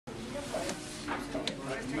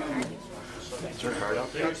Is there a card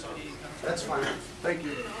out there? That's fine. Thank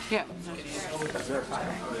you. Yeah.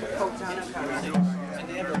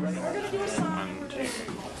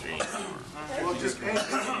 Well, just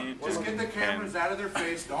get the cameras out of their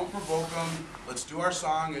face. Don't provoke them. Let's do our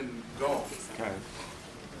song and go. Okay.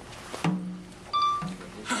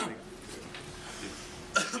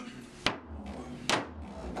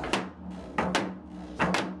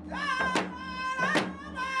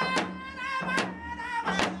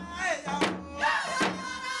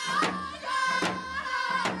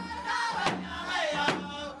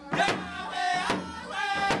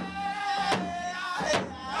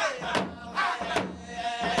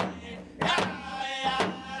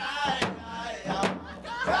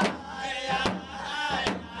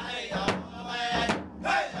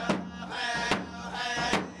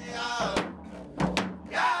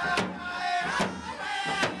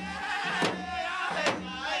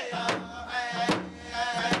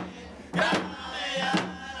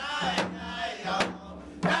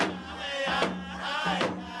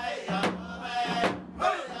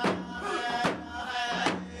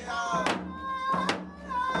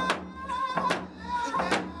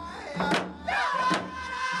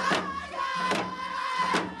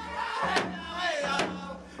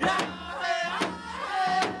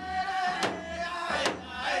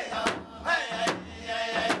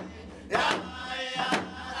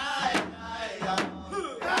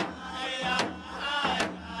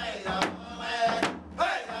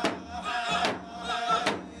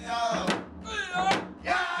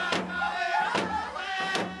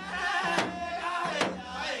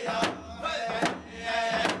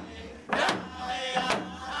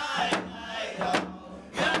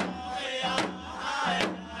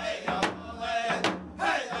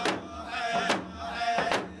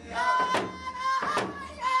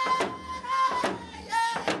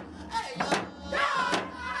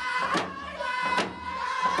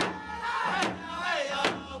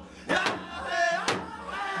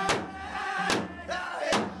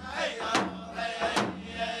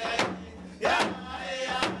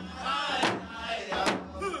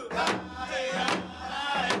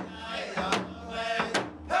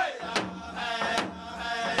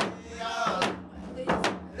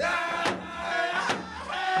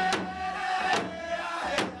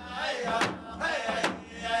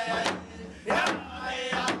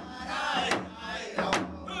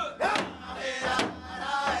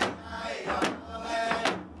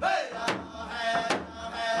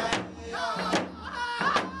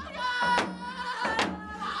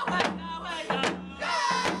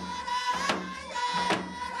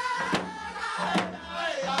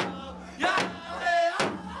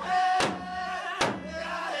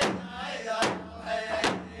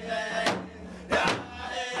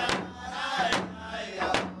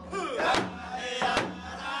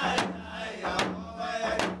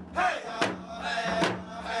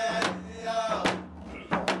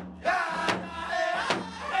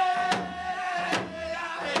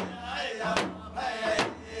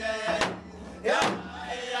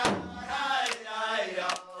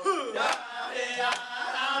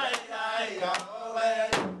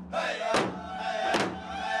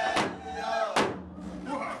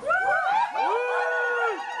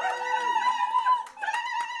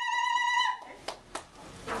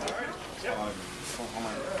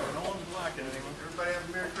 Everybody have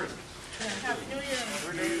a Merry Christmas. Happy New Year.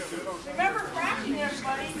 Remember fracking,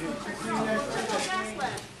 everybody.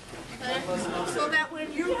 So that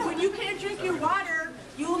when you can't drink your water,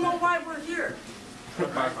 you'll know why we're here.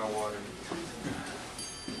 Put back my water.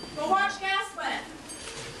 Go watch Gasland.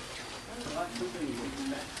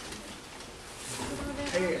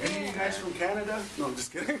 Hey, any of you guys from Canada? No, I'm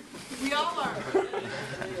just kidding. We all are.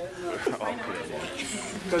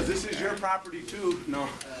 Because this is your property too. No.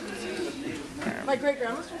 My great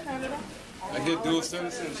grandma's from Canada. I get dual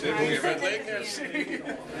citizenship. We get Red Lake here. I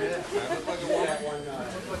look like a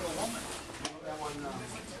woman.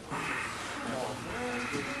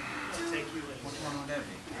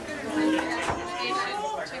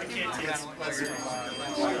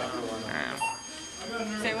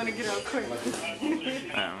 They want to get out quick.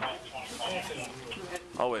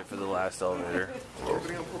 I'll wait for the last elevator.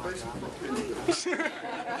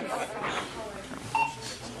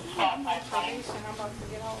 I'm on probation. I'm about to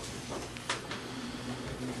get out.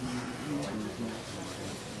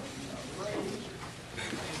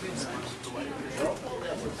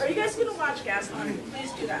 Are you guys gonna watch Gasland?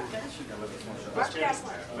 Please do that. Watch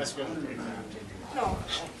Gasland. That's good. No.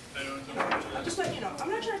 I'm just letting you know. I'm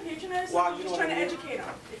not trying to patronize. Well, I'm you just know trying what to I mean? educate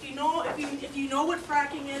them. If you know what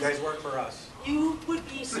fracking is. You guys work for us. you would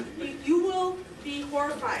be, you will be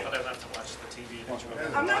horrified. But I love to watch the TV.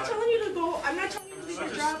 I'm not telling you to go, I'm not telling you to leave your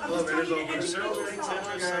job, I'm just telling you to educate yourself.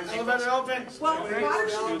 Elevator open. Well, water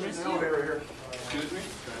should interest you. Excuse me?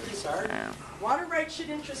 Water rights should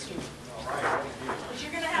interest you. But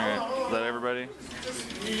you're gonna have to. Is that everybody?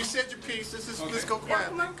 You said your piece. Let's go Yeah,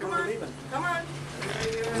 quietly. come on. Is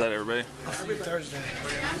that everybody? Every Thursday.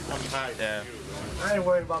 Yeah. I ain't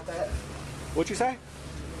worried about that. What'd you say?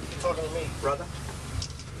 Talking to me, brother.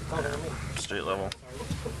 Talking to me. Street level.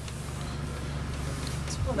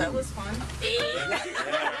 Well, that was fun.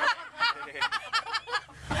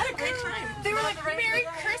 I had a great time. They were like, Merry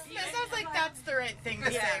Christmas. I was like, that's the right thing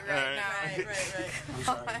to say right now.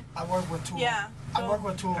 Right. I work with two. Yeah. I work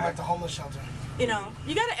with two like the homeless shelter. You know,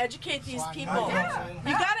 you gotta educate these people. Yeah.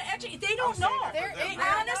 You gotta educate. They don't know. They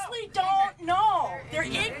honestly don't know. They're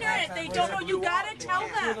ignorant. They don't know. You gotta tell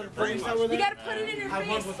them. You gotta put it in your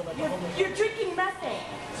face. You're drinking methane.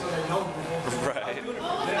 Right.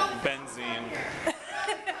 Benzene.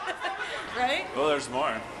 Right? Well, there's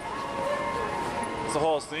more. It's the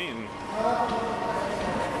whole scene.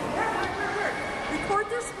 Record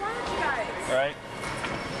this flash, guys. Right?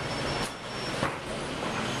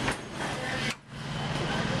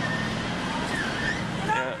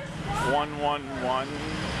 Yeah.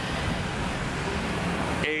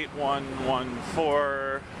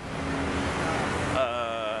 111-8114.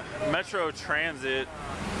 Metro Transit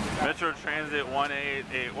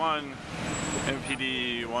 1881.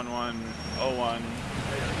 MPD 1101.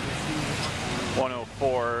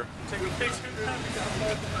 104. I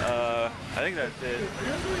think that's it.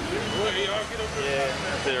 Yeah,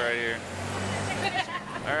 that's it right here.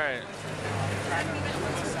 All right.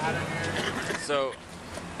 So,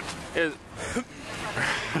 is.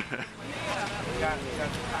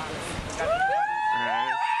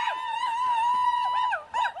 Alright.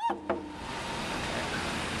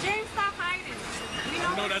 James, stop hiding. We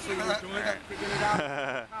know No, that's what we were doing. Figuring it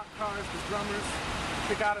out. Cop cars, the drummers.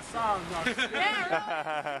 Pick out a song.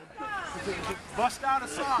 Bust out a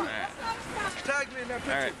song. Tag me in that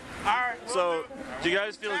picture. All right. So, do you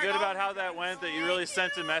guys feel good about how that went? That you really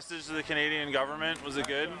sent a message to the Canadian government? Was it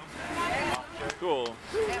good? Cool. All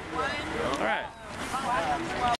right.